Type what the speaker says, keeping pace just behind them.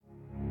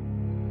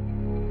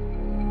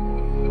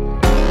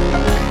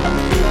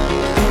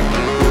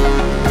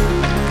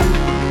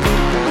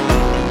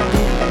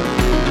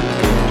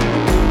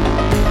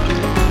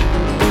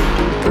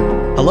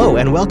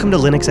and welcome to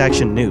Linux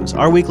Action News,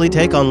 our weekly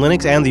take on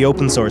Linux and the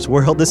open source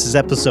world. This is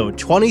episode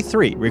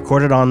 23,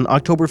 recorded on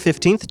October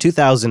 15th,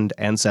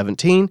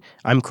 2017.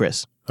 I'm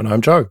Chris. And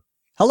I'm Joe.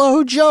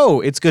 Hello,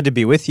 Joe. It's good to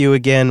be with you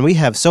again. We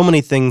have so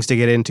many things to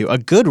get into, a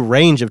good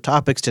range of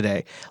topics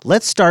today.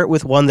 Let's start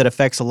with one that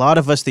affects a lot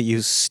of us that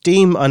use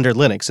Steam under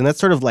Linux, and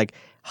that's sort of like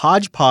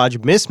hodgepodge,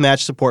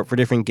 mismatched support for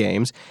different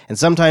games, and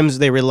sometimes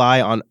they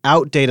rely on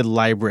outdated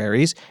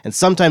libraries, and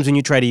sometimes when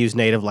you try to use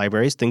native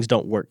libraries, things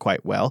don't work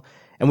quite well.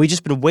 And we've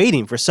just been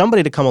waiting for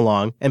somebody to come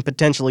along and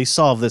potentially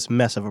solve this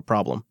mess of a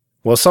problem.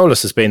 Well,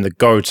 Solus has been the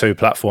go-to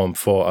platform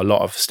for a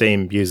lot of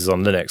Steam users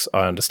on Linux,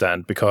 I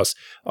understand, because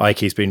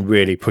Ike's been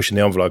really pushing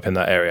the envelope in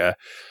that area.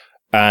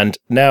 And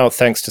now,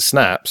 thanks to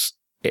Snaps,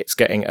 it's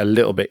getting a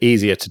little bit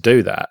easier to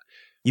do that.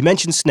 You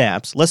mentioned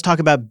Snaps. Let's talk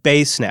about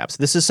base Snaps.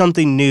 This is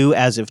something new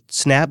as of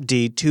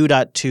Snapd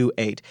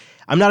 2.28.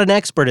 I'm not an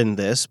expert in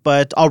this,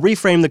 but I'll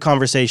reframe the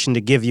conversation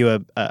to give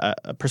you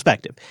a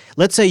perspective.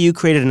 Let's say you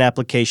created an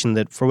application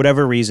that, for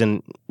whatever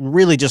reason,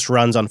 really just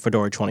runs on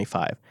Fedora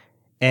 25.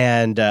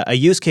 And a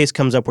use case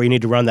comes up where you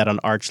need to run that on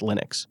Arch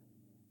Linux.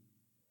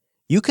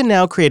 You can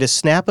now create a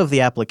snap of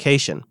the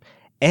application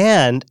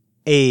and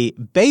a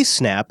base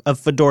snap of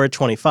Fedora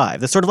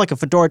 25. That's sort of like a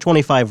Fedora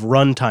 25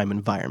 runtime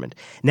environment.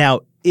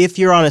 Now, if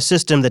you're on a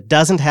system that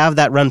doesn't have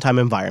that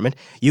runtime environment,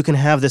 you can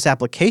have this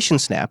application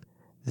snap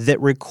that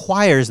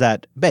requires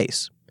that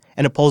base.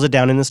 And it pulls it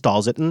down and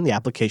installs it, and the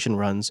application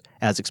runs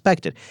as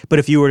expected. But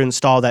if you were to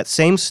install that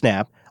same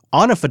snap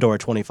on a Fedora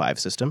 25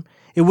 system,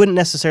 it wouldn't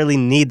necessarily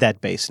need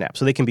that base snap,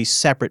 so they can be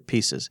separate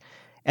pieces.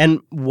 And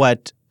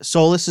what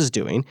Solus is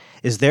doing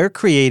is they're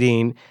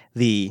creating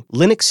the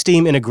Linux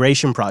Steam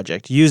integration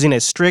project using a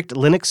strict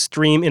Linux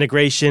Stream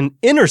integration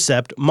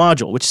intercept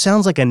module, which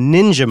sounds like a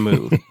ninja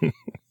move.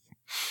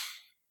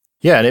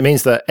 Yeah, and it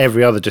means that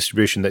every other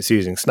distribution that's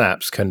using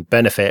Snaps can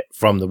benefit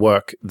from the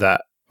work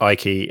that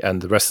Ike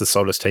and the rest of the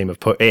Solus team have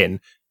put in.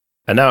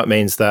 And now it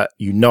means that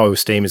you know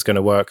Steam is going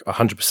to work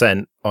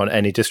 100% on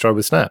any distro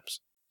with Snaps.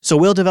 So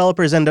will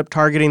developers end up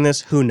targeting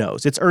this? Who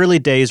knows? It's early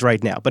days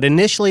right now. But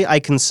initially, I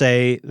can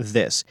say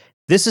this.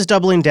 This is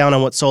doubling down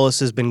on what Solus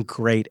has been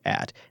great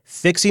at,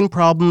 fixing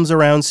problems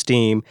around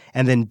Steam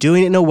and then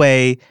doing it in a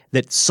way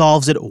that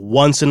solves it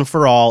once and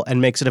for all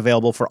and makes it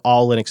available for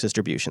all Linux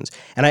distributions.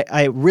 And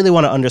I really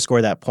want to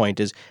underscore that point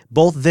is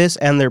both this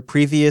and their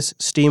previous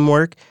Steam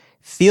work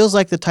feels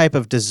like the type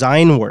of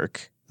design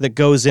work that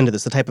goes into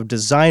this, the type of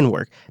design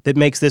work that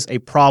makes this a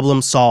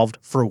problem solved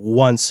for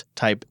once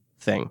type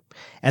thing.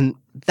 And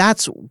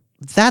that's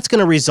going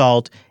to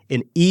result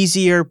in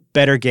easier,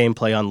 better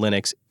gameplay on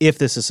Linux if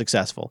this is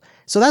successful.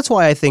 So that's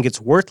why I think it's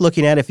worth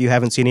looking at if you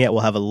haven't seen it yet.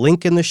 We'll have a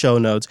link in the show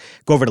notes.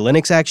 Go over to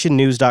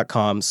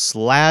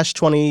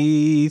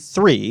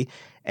linuxactionnews.com/23,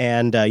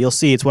 and you'll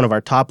see it's one of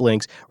our top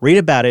links. Read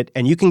about it,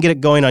 and you can get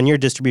it going on your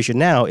distribution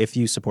now if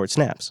you support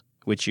Snaps,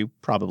 which you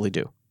probably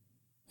do.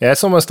 Yeah,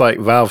 it's almost like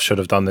Valve should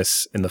have done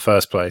this in the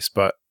first place,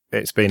 but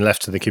it's been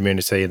left to the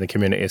community, and the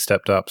community has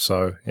stepped up.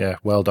 So, yeah,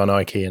 well done,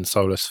 Ike and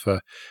Solus,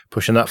 for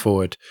pushing that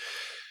forward.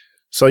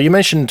 So you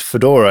mentioned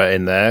Fedora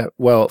in there.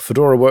 Well,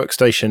 Fedora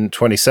Workstation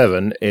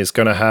 27 is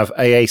going to have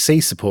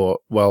AAC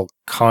support. Well,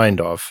 kind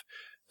of.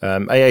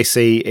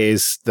 AAC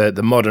is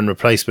the modern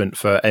replacement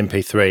for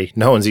MP3.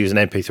 No one's using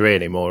MP3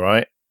 anymore,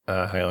 right?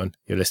 Hang on,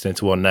 you're listening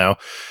to one now.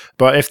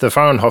 But if the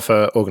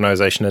Fraunhofer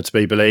organization are to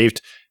be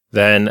believed,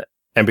 then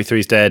MP3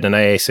 is dead and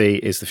AAC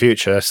is the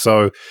future.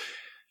 So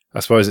I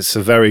suppose it's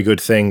a very good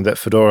thing that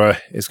Fedora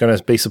is going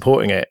to be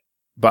supporting it.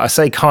 But I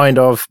say kind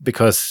of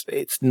because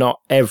it's not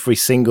every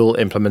single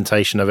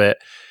implementation of it,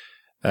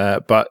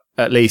 but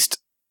at least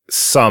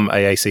some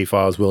AAC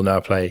files will now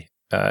play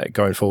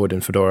going forward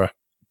in Fedora.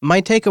 My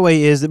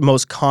takeaway is that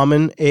most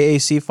common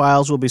AAC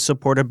files will be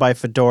supported by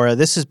Fedora.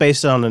 This is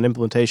based on an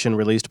implementation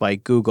released by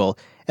Google.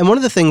 And one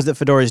of the things that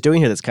Fedora is doing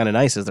here that's kind of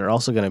nice is they're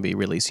also going to be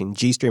releasing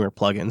GStreamer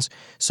plugins.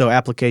 So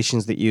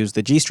applications that use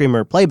the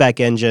GStreamer playback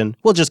engine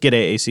will just get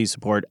AAC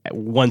support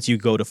once you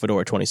go to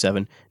Fedora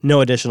 27. No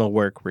additional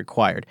work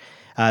required.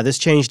 This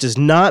change does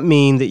not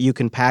mean that you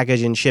can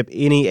package and ship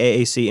any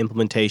AAC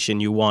implementation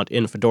you want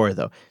in Fedora,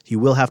 though. You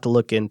will have to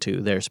look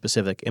into their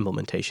specific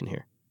implementation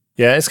here.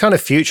 Yeah, it's kind of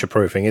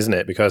future-proofing, isn't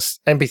it? Because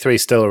MP3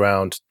 is still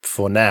around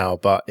for now,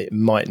 but it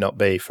might not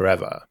be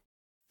forever.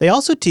 They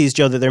also teased,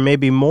 Joe, that there may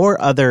be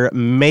more other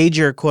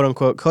major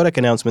quote-unquote codec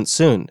announcements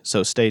soon,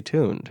 so stay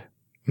tuned.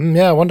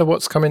 Yeah, I wonder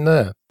what's coming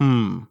there.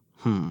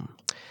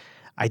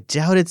 I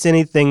doubt it's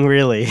anything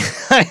really.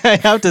 I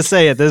have to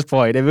say at this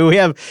point. I mean, we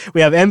have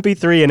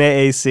MP3 and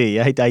AAC.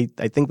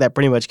 I think that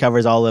pretty much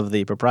covers all of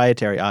the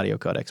proprietary audio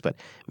codecs, but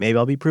maybe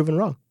I'll be proven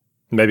wrong.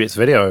 Maybe it's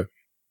video.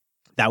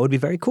 That would be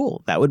very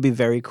cool.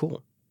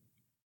 All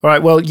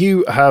right, well,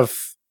 you have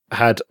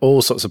had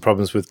all sorts of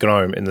problems with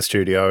GNOME in the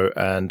studio,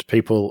 and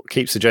people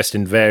keep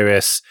suggesting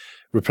various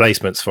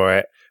replacements for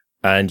it.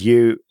 And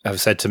you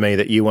have said to me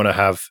that you want to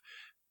have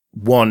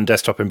one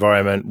desktop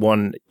environment,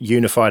 one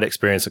unified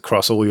experience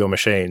across all your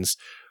machines.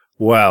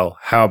 Well,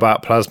 how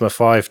about Plasma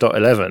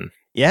 5.11?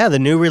 Yeah, the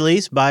new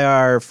release by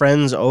our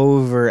friends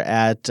over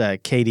at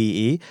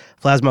KDE.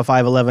 Plasma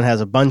 511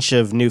 has a bunch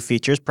of new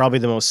features. Probably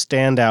the most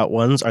standout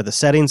ones are the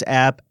Settings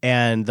app,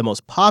 and the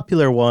most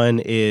popular one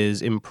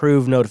is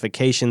improved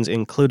notifications,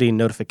 including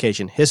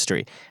notification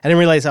history. I didn't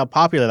realize how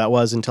popular that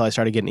was until I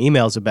started getting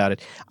emails about it.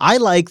 I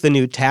like the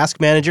new Task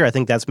Manager. I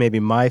think that's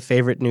maybe my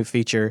favorite new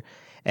feature.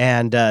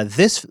 And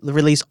this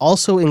release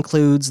also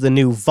includes the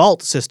new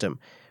Vault system,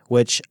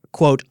 which,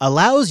 quote,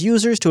 allows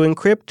users to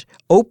encrypt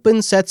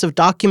open sets of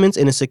documents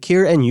in a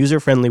secure and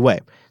user-friendly way.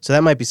 So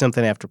that might be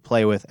something I have to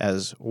play with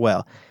as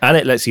well. And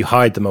it lets you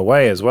hide them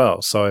away as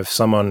well. So if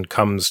someone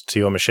comes to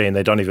your machine,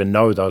 they don't even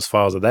know those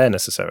files are there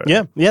necessarily.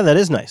 Yeah, that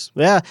is nice.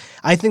 Yeah,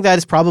 I think that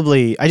is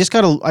probably, I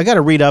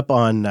gotta read up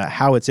on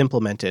how it's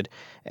implemented.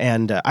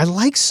 And I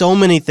like so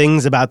many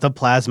things about the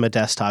Plasma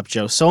desktop,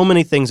 Joe, so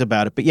many things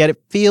about it, but yet it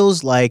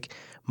feels like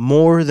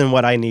more than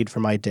what I need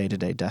for my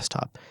day-to-day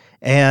desktop.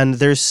 And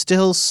there's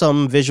still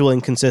some visual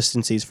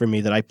inconsistencies for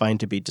me that I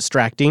find to be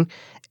distracting.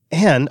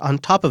 And on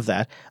top of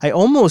that, I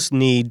almost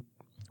need,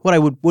 what I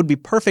would be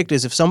perfect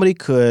is if somebody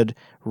could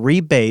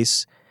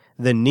rebase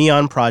the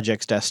Neon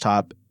Projects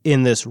desktop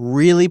in this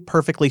really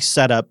perfectly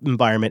set up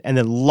environment and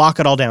then lock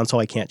it all down so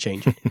I can't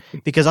change it.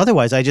 Because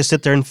otherwise I just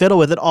sit there and fiddle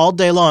with it all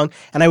day long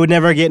and I would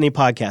never get any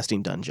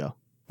podcasting done, Joe.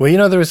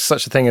 Well, there is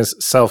such a thing as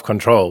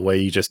self-control where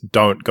you just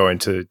don't go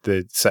into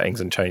the settings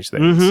and change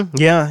things. Mm-hmm.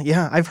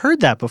 Yeah. I've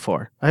heard that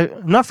before.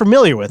 I'm not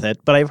familiar with it,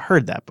 but I've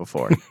heard that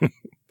before.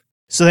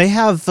 So they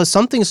have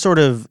something sort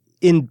of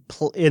in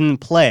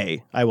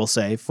play, I will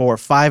say, for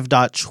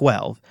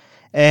 5.12.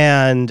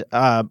 And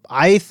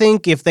I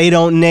think if they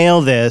don't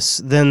nail this,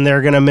 then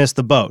they're going to miss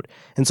the boat.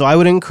 And so I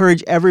would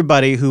encourage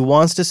everybody who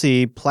wants to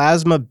see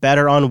Plasma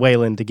better on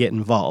Wayland to get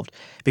involved,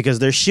 because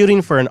they're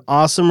shooting for an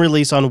awesome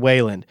release on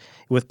Wayland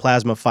with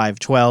Plasma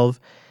 5.12.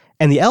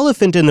 And the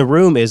elephant in the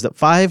room is that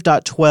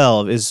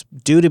 5.12 is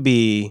due to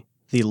be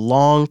the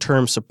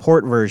long-term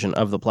support version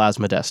of the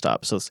Plasma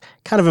desktop. So it's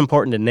kind of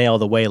important to nail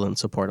the Wayland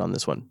support on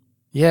this one.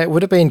 Yeah, it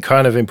would have been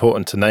kind of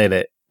important to nail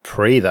it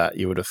pre that,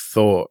 you would have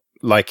thought.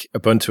 Like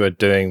Ubuntu are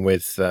doing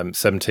with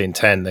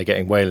 17.10, they're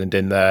getting Wayland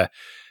in there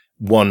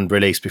one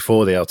release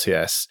before the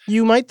LTS.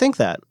 You might think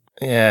that.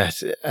 Yeah,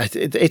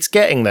 it's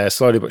getting there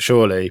slowly but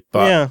surely.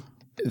 But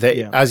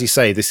as you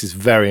say, this is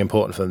very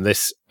important for them.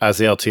 This, as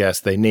the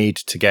LTS, they need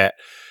to get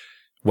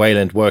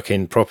Wayland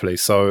working properly.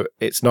 So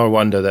it's no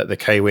wonder that the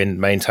KWin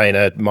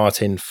maintainer,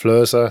 Martin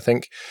Flörser, I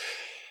think,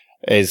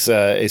 is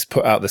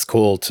put out this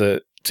call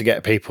to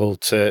get people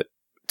to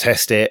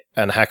test it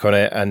and hack on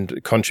it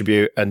and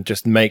contribute and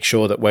just make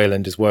sure that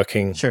Wayland is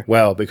working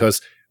well,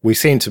 because we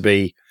seem to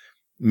be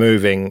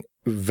moving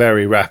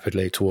very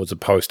rapidly towards a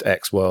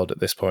post-X world at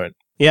this point.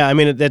 Yeah, I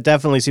mean, that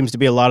definitely seems to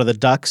be a lot of the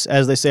ducks,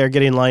 as they say, are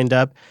getting lined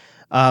up.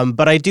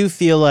 But I do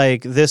feel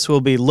like this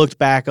will be looked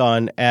back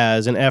on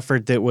as an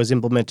effort that was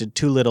implemented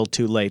too little,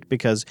 too late,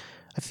 because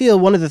I feel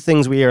one of the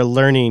things we are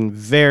learning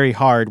very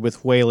hard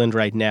with Wayland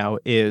right now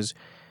is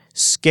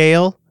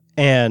scale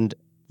and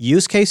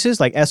use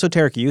cases, like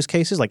esoteric use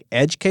cases, like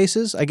edge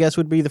cases, I guess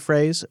would be the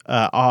phrase,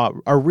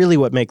 are really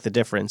what make the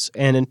difference.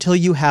 And until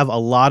you have a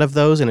lot of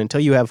those, and until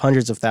you have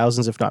hundreds of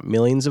thousands, if not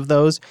millions of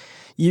those,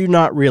 you're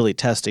not really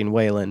testing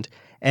Wayland.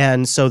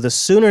 And so the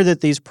sooner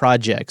that these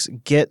projects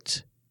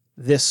get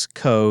this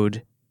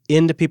code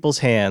into people's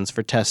hands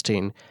for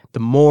testing, the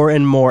more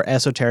and more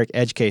esoteric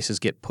edge cases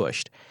get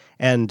pushed.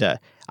 And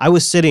I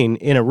was sitting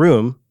in a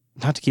room,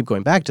 not to keep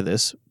going back to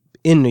this,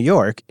 in New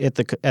York at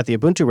the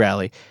Ubuntu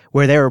rally,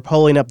 where they were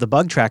pulling up the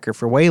bug tracker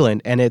for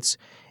Wayland, and it's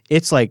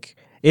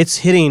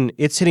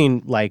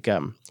hitting like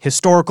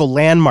historical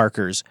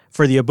landmarkers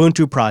for the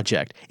Ubuntu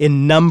project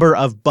in number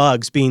of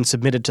bugs being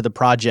submitted to the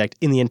project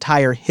in the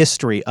entire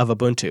history of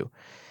Ubuntu.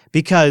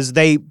 Because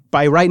they,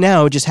 by right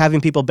now, just having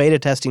people beta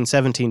testing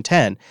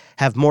 17.10,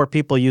 have more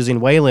people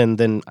using Wayland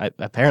than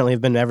apparently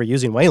have been ever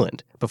using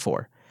Wayland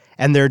before.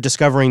 And they're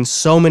discovering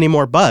so many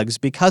more bugs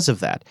because of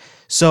that.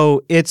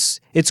 So it's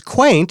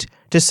quaint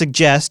to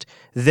suggest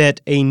that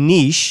a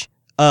niche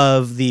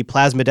of the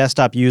Plasma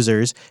desktop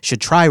users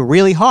should try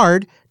really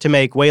hard to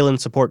make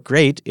Wayland support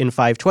great in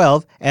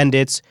 5.12, and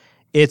it's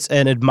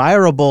an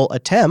admirable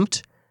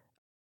attempt.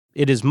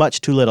 It is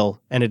much too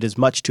little, and it is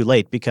much too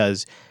late,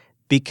 because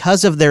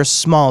of their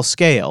small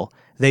scale,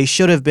 they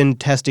should have been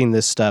testing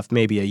this stuff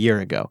maybe a year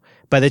ago,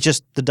 but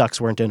the ducks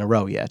weren't in a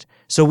row yet.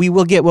 So we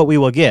will get what we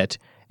will get,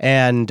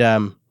 and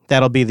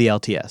that'll be the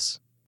LTS.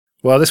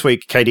 Well, this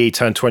week, KDE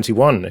turned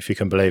 21, if you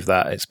can believe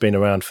that. It's been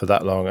around for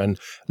that long. And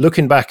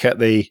looking back at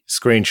the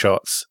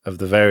screenshots of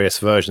the various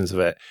versions of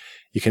it,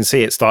 you can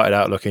see it started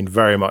out looking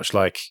very much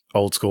like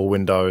old school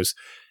Windows,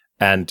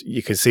 and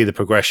you can see the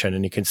progression,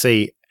 and you can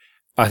see,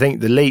 I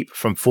think the leap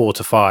from 4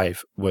 to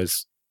 5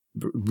 was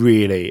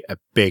really a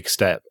big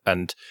step.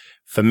 And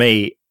for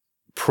me,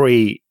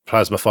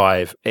 pre-Plasma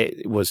 5,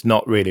 it was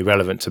not really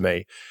relevant to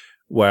me.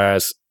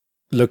 Whereas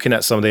looking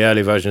at some of the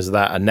early versions of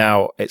that, and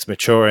now it's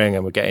maturing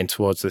and we're getting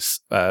towards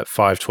this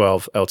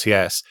 5.12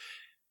 LTS,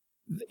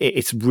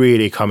 it's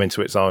really come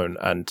into its own,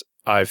 and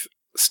I've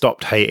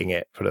stopped hating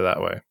it, put it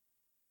that way.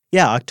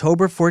 Yeah,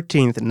 October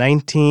 14th,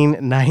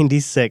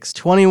 1996,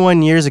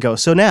 21 years ago.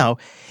 So now,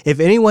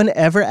 if anyone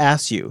ever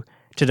asks you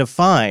to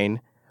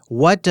define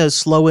what does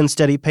slow and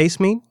steady pace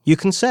mean, you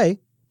can say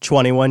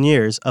 21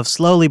 years of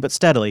slowly but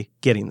steadily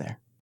getting there.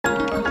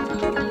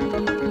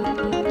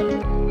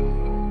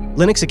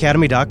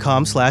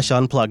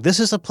 linuxacademy.com/unplugged. This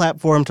is a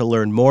platform to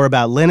learn more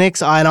about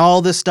Linux and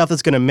all this stuff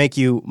that's going to make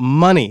you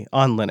money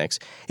on Linux.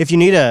 If you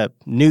need a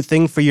new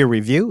thing for your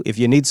review, if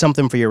you need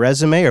something for your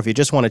resume, or if you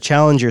just want to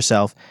challenge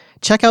yourself,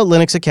 check out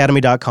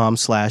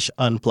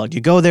linuxacademy.com/unplugged.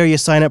 You go there, you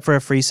sign up for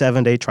a free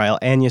 7-day trial,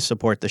 and you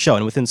support the show.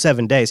 And within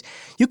 7 days,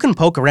 you can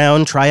poke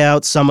around, try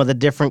out some of the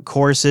different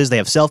courses. They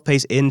have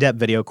self-paced, in-depth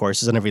video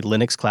courses on every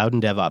Linux, cloud,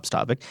 and DevOps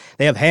topic.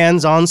 They have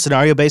hands-on,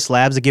 scenario-based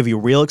labs that give you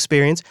real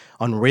experience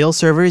on real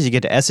servers. You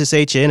get to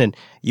SSH in and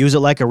use it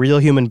like a real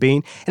human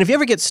being. And if you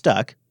ever get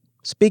stuck,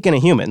 speaking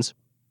of humans,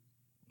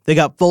 they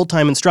got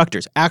full-time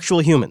instructors, actual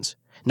humans.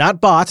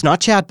 Not bots,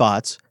 not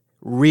chatbots,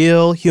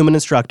 real human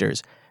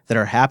instructors that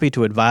are happy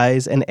to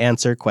advise and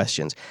answer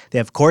questions. They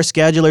have course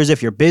schedulers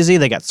if you're busy.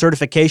 They got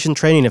certification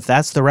training if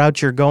that's the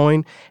route you're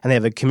going. And they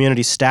have a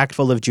community stacked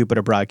full of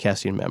Jupiter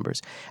Broadcasting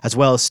members, as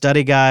well as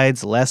study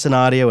guides, lesson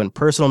audio, and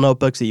personal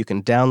notebooks that you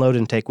can download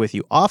and take with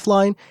you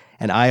offline,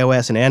 and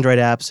iOS and Android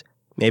apps.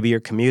 Maybe you're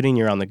commuting,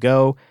 you're on the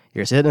go,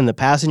 you're sitting in the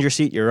passenger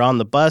seat, you're on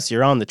the bus,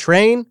 you're on the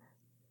train.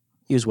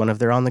 Use one of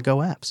their on-the-go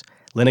apps.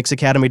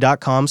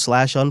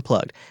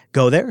 linuxacademy.com/unplugged.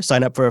 Go there,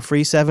 sign up for a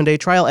free 7-day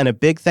trial, and a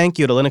big thank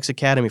you to Linux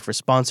Academy for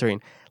sponsoring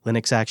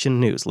Linux Action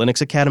News.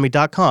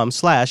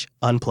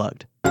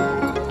 linuxacademy.com/unplugged.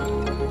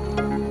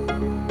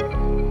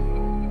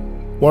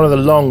 One of the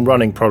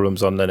long-running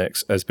problems on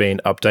Linux has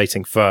been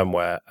updating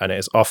firmware, and it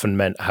has often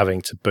meant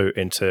having to boot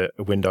into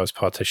a Windows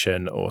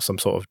partition or some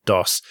sort of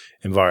DOS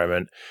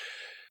environment.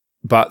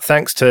 But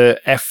thanks to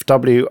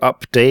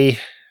FWUpd,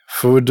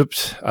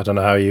 I don't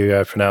know how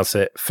you pronounce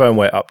it,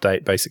 firmware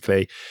update,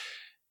 basically,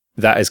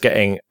 that is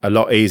getting a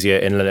lot easier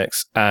in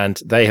Linux,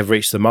 and they have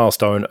reached the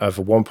milestone of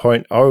a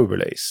 1.0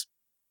 release.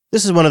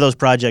 This is one of those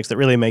projects that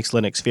really makes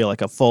Linux feel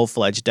like a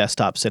full-fledged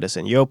desktop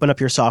citizen. You open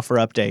up your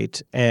software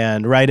update,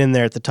 and right in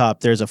there at the top,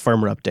 there's a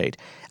firmware update.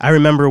 I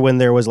remember when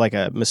there was like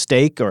a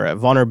mistake or a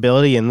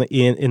vulnerability in the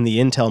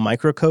Intel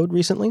microcode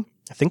recently.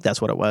 I think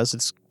that's what it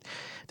was.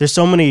 There's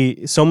so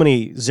many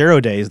 0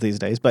 days these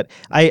days, but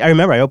I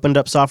remember I opened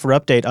up software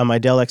update on my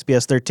Dell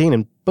XPS 13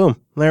 and boom,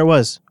 there it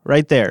was,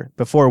 right there,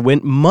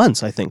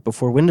 months, I think,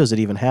 before Windows had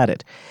even had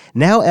it.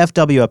 Now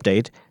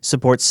FWUpdate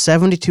supports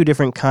 72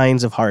 different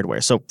kinds of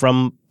hardware, so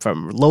from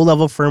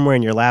low-level firmware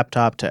in your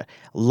laptop to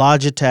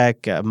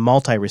Logitech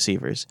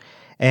multi-receivers.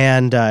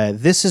 And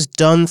this is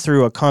done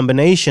through a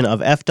combination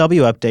of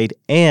FWUpdate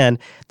and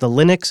the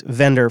Linux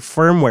Vendor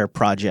Firmware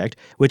Project,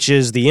 which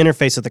is the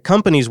interface that the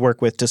companies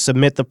work with to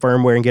submit the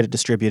firmware and get it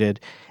distributed.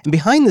 And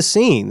behind the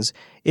scenes,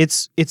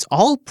 it's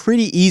all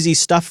pretty easy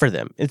stuff for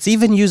them. It's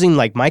even using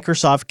like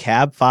Microsoft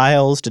CAB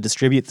files to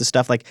distribute the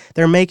stuff. Like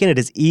they're making it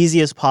as easy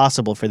as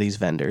possible for these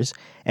vendors.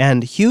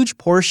 And huge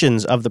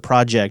portions of the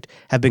project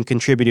have been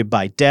contributed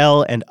by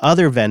Dell and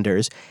other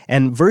vendors.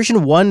 And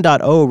version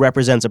 1.0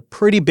 represents a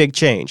pretty big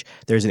change.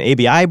 There's an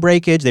ABI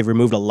breakage. They've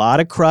removed a lot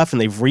of cruft and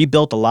they've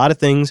rebuilt a lot of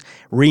things,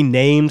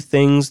 renamed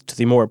things to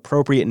the more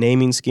appropriate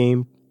naming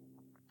scheme,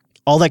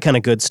 all that kind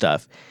of good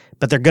stuff.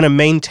 But they're going to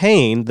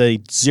maintain the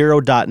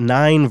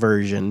 0.9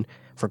 version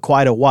for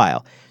quite a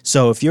while.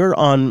 So if you're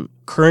on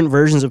current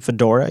versions of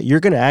Fedora,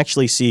 you're going to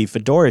actually see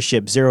Fedora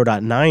ship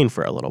 0.9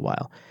 for a little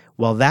while.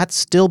 Well, that's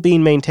still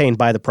being maintained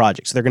by the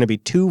project. So there are going to be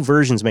 2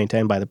 versions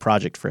maintained by the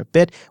project for a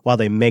bit while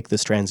they make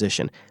this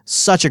transition.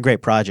 Such a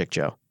great project,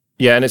 Joe.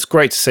 Yeah, and it's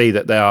great to see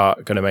that they are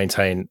going to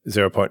maintain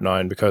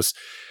 0.9 because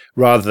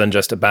rather than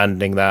just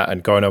abandoning that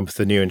and going on with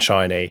the new and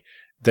shiny,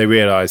 they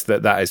realize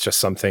that that is just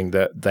something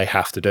that they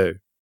have to do.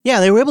 Yeah,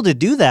 they were able to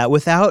do that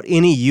without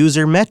any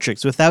user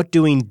metrics, without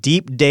doing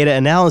deep data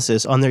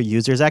analysis on their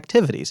users'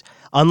 activities,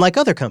 unlike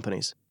other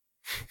companies.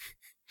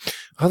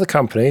 Other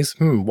companies?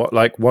 What,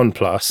 like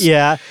OnePlus?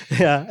 Yeah.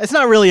 It's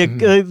not really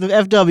the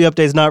FWUpdate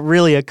is not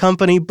really a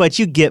company, but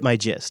you get my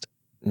gist.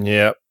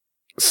 Yeah.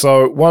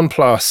 So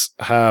OnePlus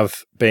have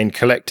been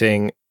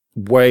collecting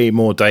way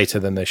more data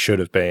than they should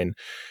have been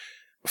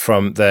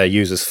from their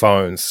users'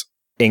 phones,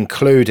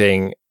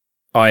 including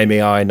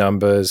IMEI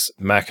numbers,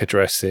 MAC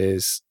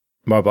addresses,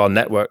 mobile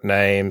network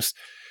names,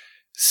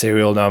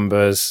 serial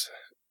numbers,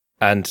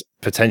 and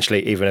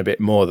potentially even a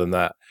bit more than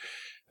that.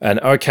 And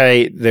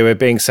okay, they were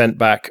being sent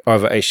back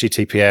over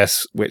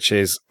HTTPS, which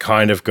is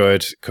kind of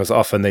good because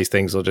often these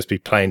things will just be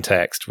plain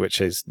text,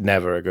 which is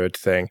never a good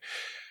thing.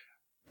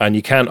 And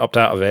you can opt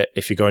out of it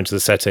if you go into the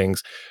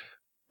settings,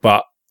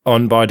 but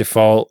on by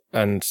default,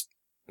 and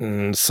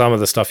some of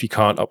the stuff you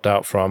can't opt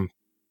out from.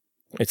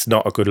 It's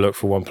not a good look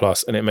for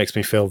OnePlus, and it makes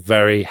me feel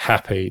very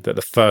happy that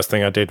the first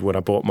thing I did when I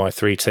bought my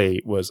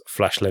 3T was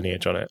flash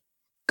Lineage on it.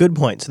 Good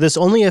point. So this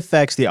only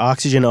affects the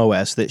Oxygen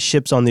OS that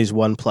ships on these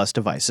OnePlus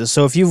devices.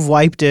 So if you've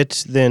wiped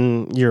it,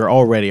 then you're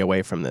already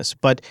away from this.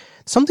 But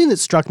something that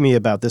struck me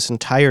about this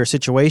entire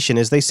situation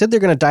is they said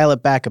they're going to dial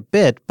it back a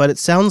bit, but it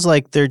sounds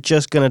like they're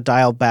just going to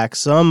dial back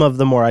some of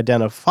the more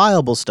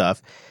identifiable stuff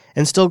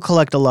and still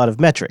collect a lot of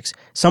metrics.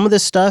 Some of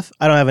this stuff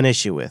I don't have an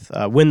issue with.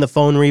 When the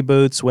phone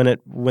reboots, when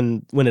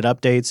it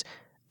updates,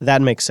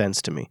 that makes sense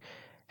to me.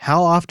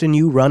 How often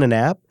you run an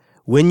app,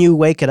 when you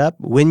wake it up,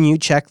 when you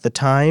check the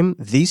time,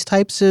 these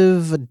types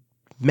of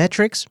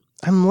metrics,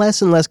 I'm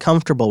less and less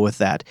comfortable with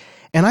that.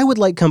 And I would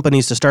like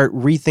companies to start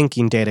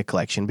rethinking data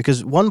collection,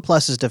 because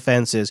OnePlus's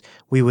defense is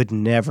we would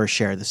never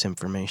share this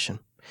information.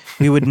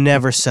 We would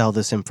never sell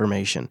this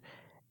information.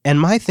 And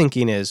my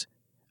thinking is,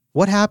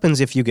 what happens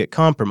if you get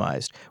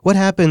compromised? What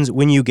happens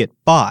when you get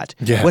bought?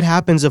 Yeah. What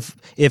happens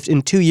if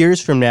in 2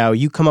 years from now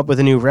you come up with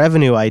a new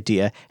revenue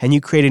idea and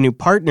you create a new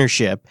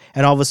partnership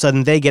and all of a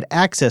sudden they get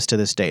access to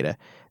this data?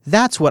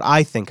 That's what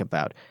I think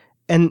about.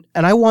 And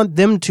I want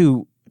them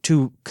to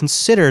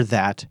consider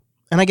that.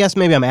 And I guess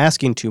maybe I'm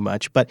asking too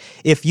much, but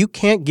if you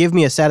can't give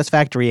me a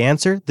satisfactory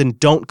answer, then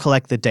don't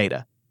collect the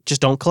data.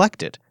 Just don't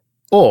collect it.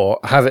 Or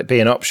have it be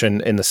an option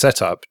in the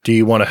setup. Do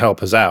you want to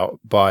help us out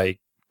by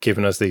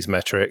giving us these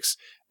metrics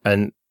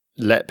and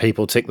let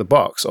people tick the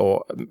box,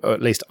 or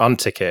at least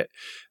untick it,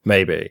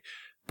 maybe?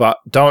 But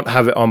don't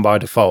have it on by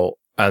default,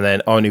 and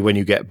then only when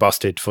you get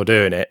busted for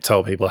doing it,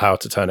 tell people how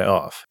to turn it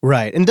off.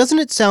 Right. And doesn't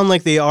it sound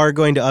like they are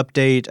going to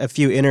update a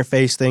few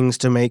interface things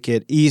to make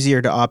it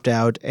easier to opt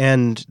out,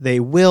 and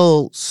they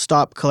will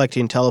stop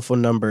collecting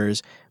telephone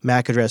numbers,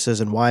 MAC addresses,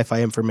 and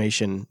Wi-Fi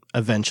information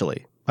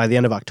eventually, by the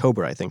end of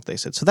October, I think they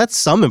said. So that's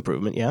some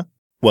improvement, yeah?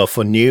 Well,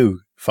 for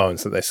new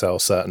phones that they sell,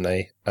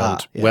 certainly.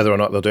 And Yeah. whether or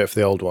not they'll do it for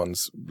the old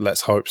ones,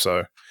 let's hope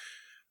so.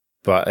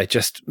 But it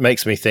just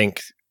makes me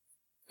think,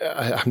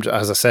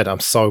 as I said, I'm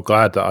so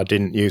glad that I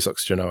didn't use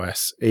Oxygen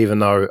OS, even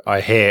though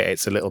I hear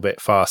it's a little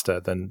bit faster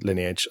than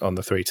Lineage on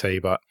the 3T,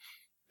 but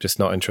just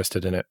not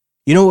interested in it.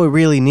 You know what we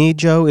really need,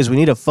 Joe, is we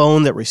need a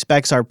phone that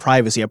respects our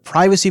privacy, a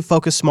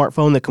privacy-focused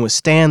smartphone that can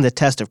withstand the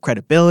test of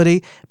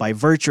credibility by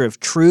virtue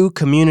of true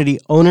community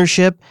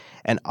ownership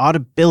and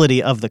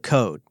audibility of the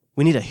code.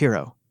 We need a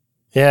hero.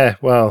 Yeah,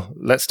 well,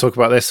 let's talk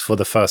about this for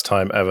the first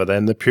time ever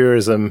then, the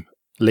Purism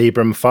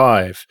Librem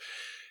 5.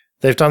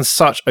 They've done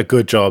such a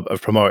good job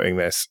of promoting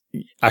this.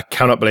 I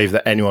cannot believe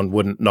that anyone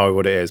wouldn't know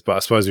what it is, but I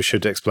suppose we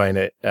should explain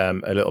it a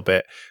little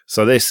bit.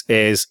 So this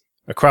is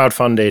a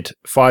crowd-funded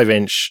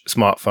 5-inch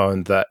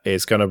smartphone that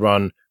is going to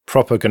run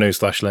proper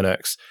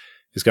GNU/Linux.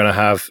 It's going to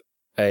have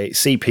a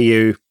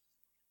CPU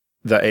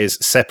that is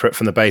separate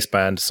from the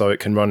baseband, so it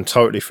can run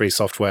totally free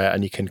software,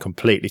 and you can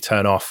completely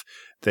turn off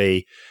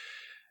the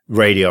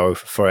radio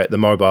for it, the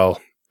mobile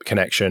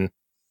connection,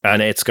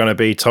 and it's going to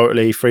be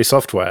totally free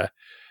software,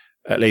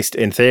 at least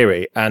in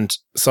theory. And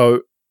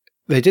so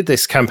they did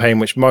this campaign,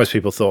 which most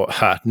people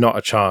thought, not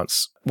a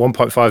chance.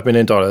 $1.5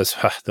 million,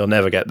 they'll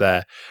never get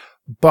there.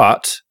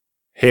 But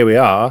here we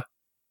are,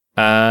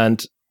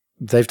 and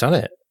they've done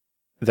it.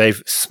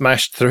 They've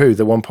smashed through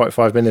the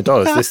 $1.5 million.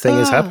 This thing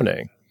is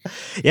happening.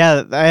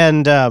 Yeah,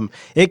 and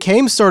it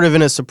came sort of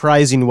in a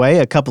surprising way.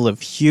 A couple of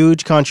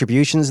huge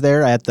contributions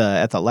there at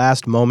the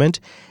last moment.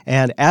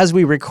 And as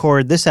we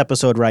record this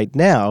episode right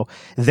now,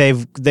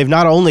 they've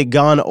not only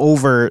gone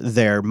over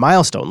their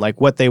milestone, like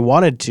what they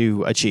wanted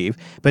to achieve,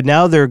 but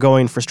now they're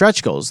going for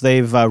stretch goals.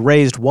 They've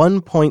raised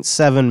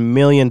 $1.7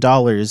 million,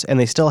 and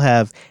they still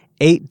have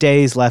 8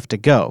 days left to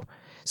go.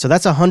 So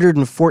that's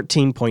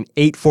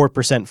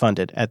 114.84%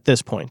 funded at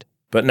this point.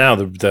 But now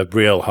the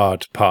real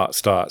hard part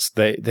starts.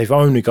 They've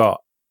only got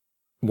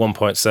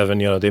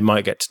 1.7, they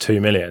might get to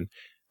 2 million.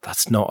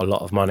 That's not a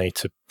lot of money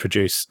to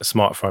produce a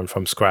smartphone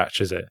from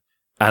scratch, is it?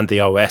 And the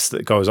OS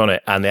that goes on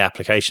it and the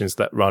applications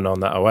that run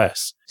on that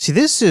OS. See,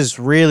 this is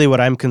really what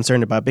I'm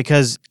concerned about,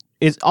 because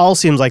it all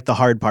seems like the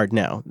hard part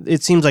now.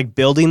 It seems like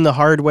building the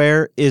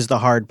hardware is the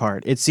hard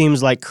part. It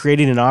seems like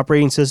creating an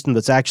operating system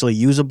that's actually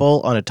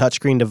usable on a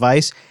touchscreen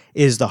device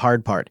is the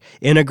hard part.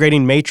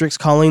 Integrating matrix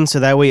calling so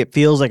that way it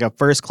feels like a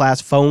first-class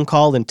phone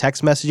call and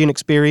text messaging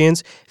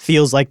experience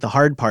feels like the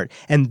hard part.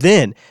 And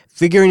then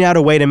figuring out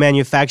a way to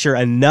manufacture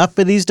enough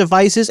of these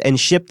devices and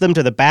ship them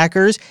to the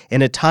backers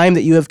in a time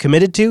that you have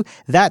committed to,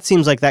 that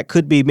seems like that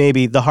could be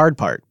maybe the hard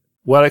part.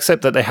 Well,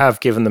 except that they have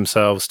given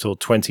themselves till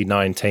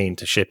 2019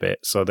 to ship it.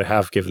 So they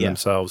have given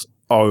themselves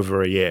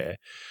over a year,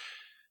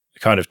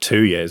 kind of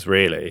 2 years,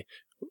 really.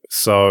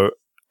 So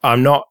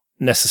I'm not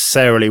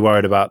necessarily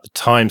worried about the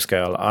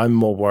timescale. I'm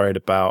more worried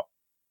about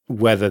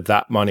whether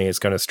that money is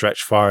going to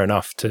stretch far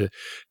enough to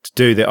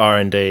do the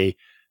R&D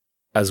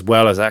as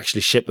well as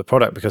actually ship the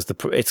product, because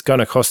it's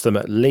going to cost them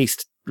at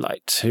least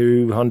like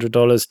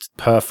 $200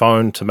 per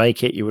phone to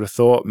make it, you would have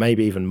thought,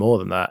 maybe even more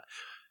than that.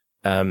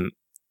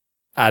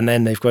 And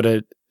then they've got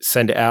to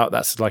send it out.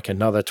 That's like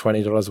another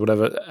 $20,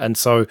 whatever. And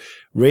so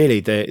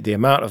really the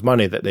amount of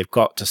money that they've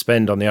got to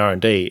spend on the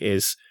R&D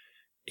is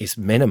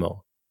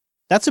minimal.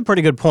 That's a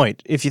pretty good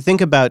point. If you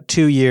think about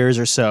 2 years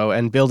or so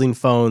and building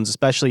phones,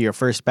 especially your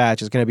first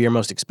batch, is going to be your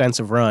most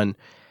expensive run,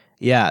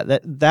 Yeah,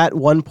 that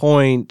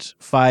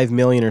 1.5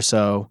 million or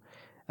so,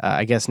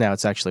 I guess now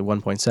it's actually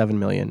 1.7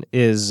 million,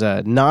 is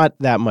not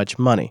that much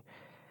money.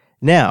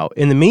 Now,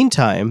 in the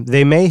meantime,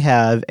 they may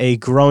have a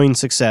growing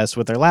success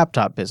with their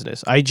laptop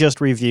business. I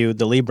just reviewed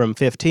the Librem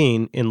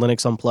 15 in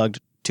Linux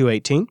Unplugged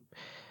 218,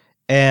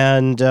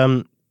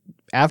 and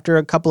after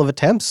a couple of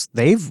attempts,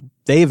 they've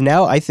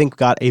now, I think,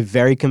 got a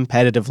very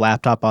competitive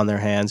laptop on their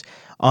hands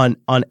on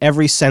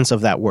every sense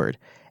of that word.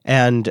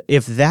 And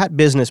if that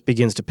business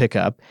begins to pick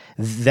up,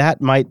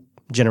 that might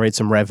generate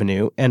some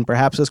revenue, and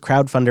perhaps this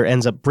crowdfunder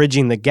ends up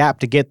bridging the gap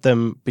to get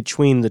them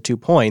between the 2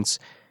 points.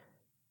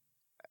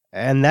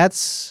 And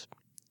that's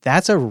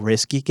a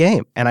risky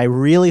game, and I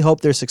really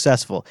hope they're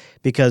successful,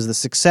 because the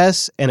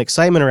success and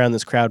excitement around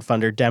this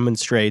crowdfunder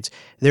demonstrates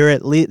there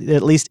at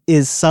least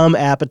is some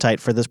appetite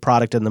for this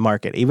product in the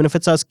market. Even if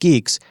it's us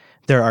geeks,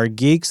 there are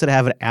geeks that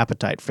have an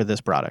appetite for this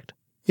product.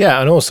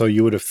 Yeah, and also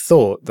you would have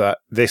thought that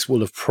this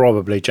will have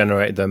probably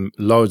generated them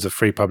loads of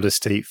free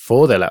publicity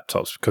for their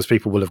laptops, because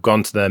people will have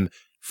gone to them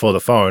for the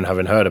phone,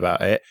 having heard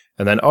about it,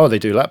 and then, they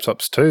do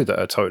laptops too that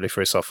are totally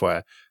free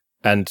software.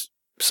 And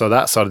so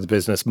that side of the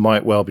business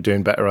might well be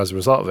doing better as a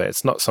result of it.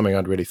 It's not something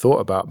I'd really thought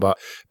about, but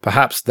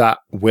perhaps that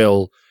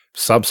will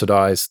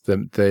subsidize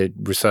the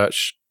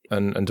research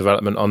and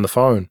development on the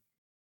phone.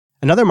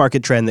 Another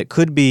market trend that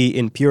could be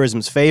in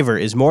Purism's favor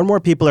is more and more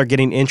people are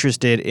getting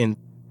interested in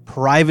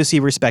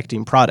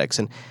privacy-respecting products,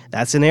 and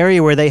that's an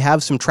area where they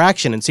have some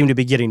traction and seem to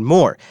be getting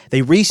more.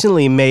 They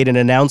recently made an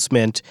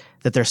announcement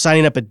that they're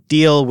signing up a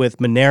deal with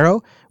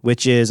Monero,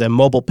 which is a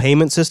mobile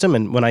payment system,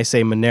 and when I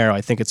say Monero, I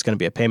think it's going to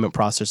be a payment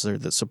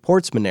processor that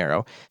supports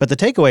Monero. But the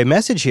takeaway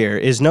message here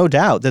is no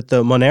doubt that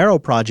the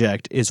Monero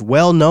project is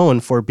well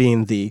known for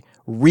being the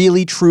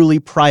really, truly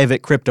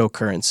private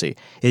cryptocurrency.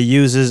 It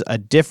uses a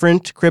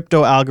different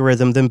crypto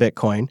algorithm than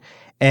Bitcoin,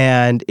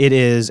 and it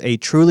is a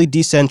truly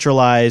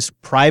decentralized,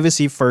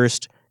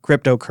 privacy-first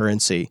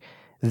cryptocurrency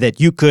that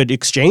you could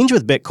exchange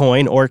with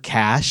Bitcoin or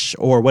cash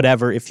or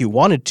whatever if you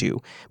wanted to.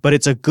 But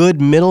it's a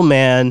good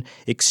middleman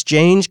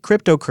exchange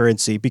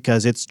cryptocurrency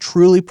because it's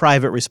truly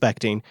private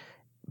respecting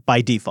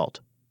by default.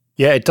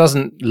 Yeah, it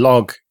doesn't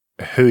log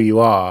who you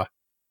are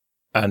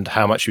and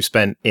how much you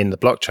spent in the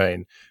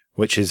blockchain,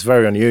 which is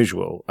very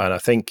unusual and I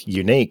think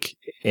unique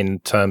in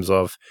terms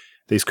of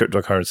these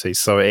cryptocurrencies.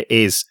 So it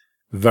is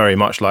very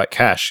much like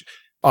cash,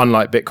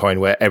 unlike Bitcoin,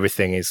 where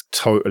everything is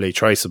totally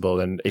traceable.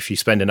 And if you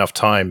spend enough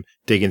time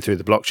digging through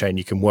the blockchain,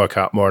 you can work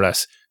out more or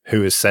less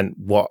who has sent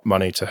what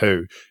money to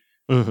who.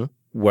 Mm-hmm.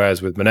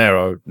 Whereas with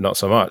Monero, not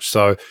so much.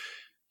 So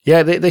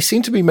yeah, they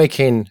seem to be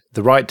making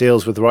the right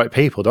deals with the right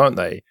people, don't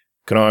they?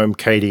 GNOME,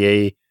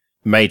 KDE,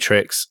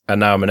 Matrix,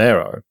 and now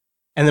Monero.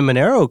 And the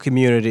Monero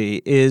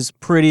community is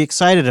pretty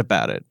excited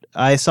about it.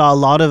 I saw a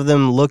lot of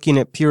them looking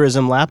at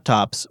Purism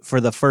laptops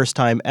for the first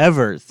time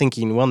ever,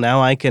 thinking, well,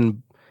 now I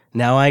can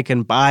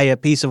buy a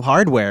piece of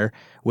hardware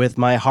with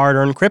my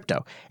hard-earned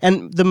crypto.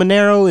 And the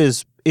Monero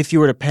is, if you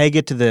were to peg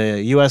it to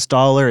the US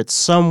dollar, it's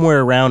somewhere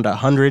around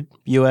 100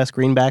 US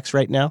greenbacks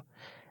right now.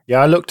 Yeah,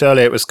 I looked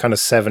earlier, it was kind of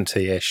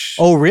 70-ish.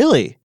 Oh,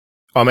 really?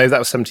 Oh, maybe that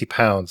was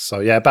 £70. So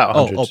yeah, about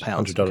 $100.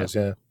 $100,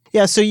 yeah.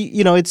 Yeah, so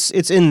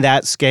it's in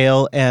that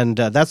scale, and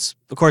that's,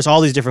 of course,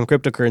 all these different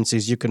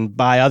cryptocurrencies. You can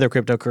buy other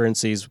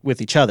cryptocurrencies with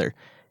each other,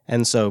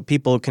 and so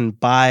people can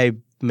buy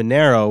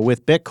Monero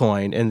with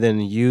Bitcoin and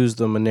then use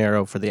the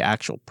Monero for the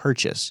actual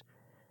purchase,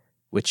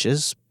 which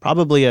is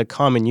probably a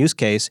common use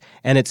case,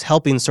 and it's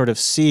helping sort of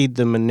seed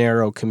the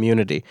Monero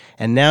community.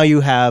 And now you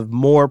have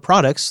more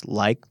products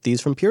like these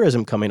from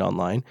Purism coming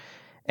online,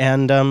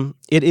 and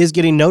it is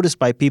getting noticed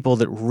by people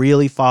that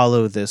really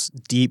follow this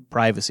deep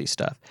privacy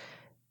stuff.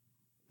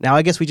 Now,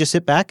 I guess we just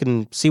sit back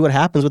and see what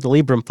happens with the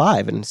Librem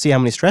 5 and see how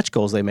many stretch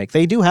goals they make.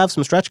 They do have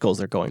some stretch goals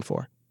they're going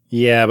for.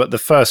 Yeah, but the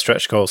first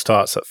stretch goal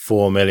starts at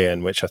 4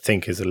 million, which I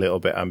think is a little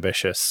bit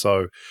ambitious.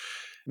 So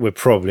we're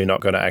probably not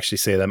going to actually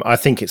see them. I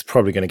think it's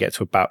probably going to get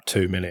to about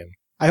 2 million.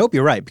 I hope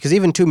you're right, because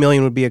even 2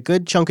 million would be a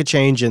good chunk of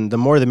change, and the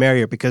more the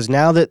merrier, because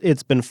now that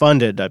it's been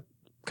funded,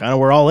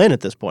 we're all in at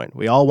this point.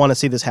 We all want to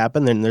see this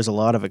happen, and there's a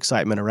lot of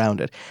excitement around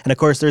it. And of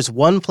course, there's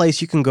one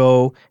place you can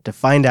go to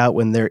find out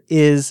when there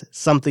is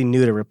something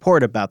new to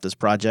report about this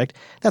project.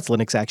 That's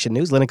Linux Action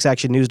News,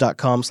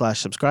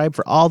 linuxactionnews.com/subscribe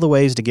for all the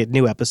ways to get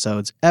new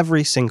episodes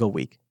every single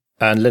week.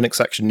 And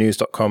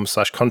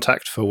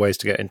linuxactionnews.com/contact for ways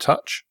to get in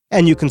touch.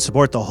 And you can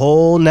support the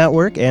whole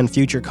network and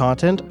future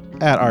content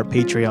at our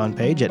Patreon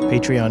page at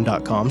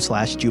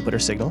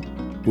patreon.com/JupiterSignal.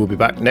 We'll be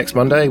back next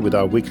Monday with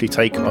our weekly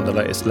take on the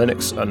latest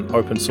Linux and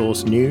open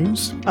source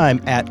news.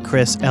 I'm at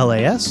Chris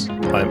LAS.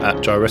 I'm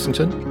at Joe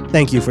Ressington.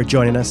 Thank you for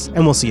joining us,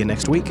 and we'll see you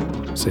next week.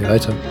 See you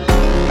later.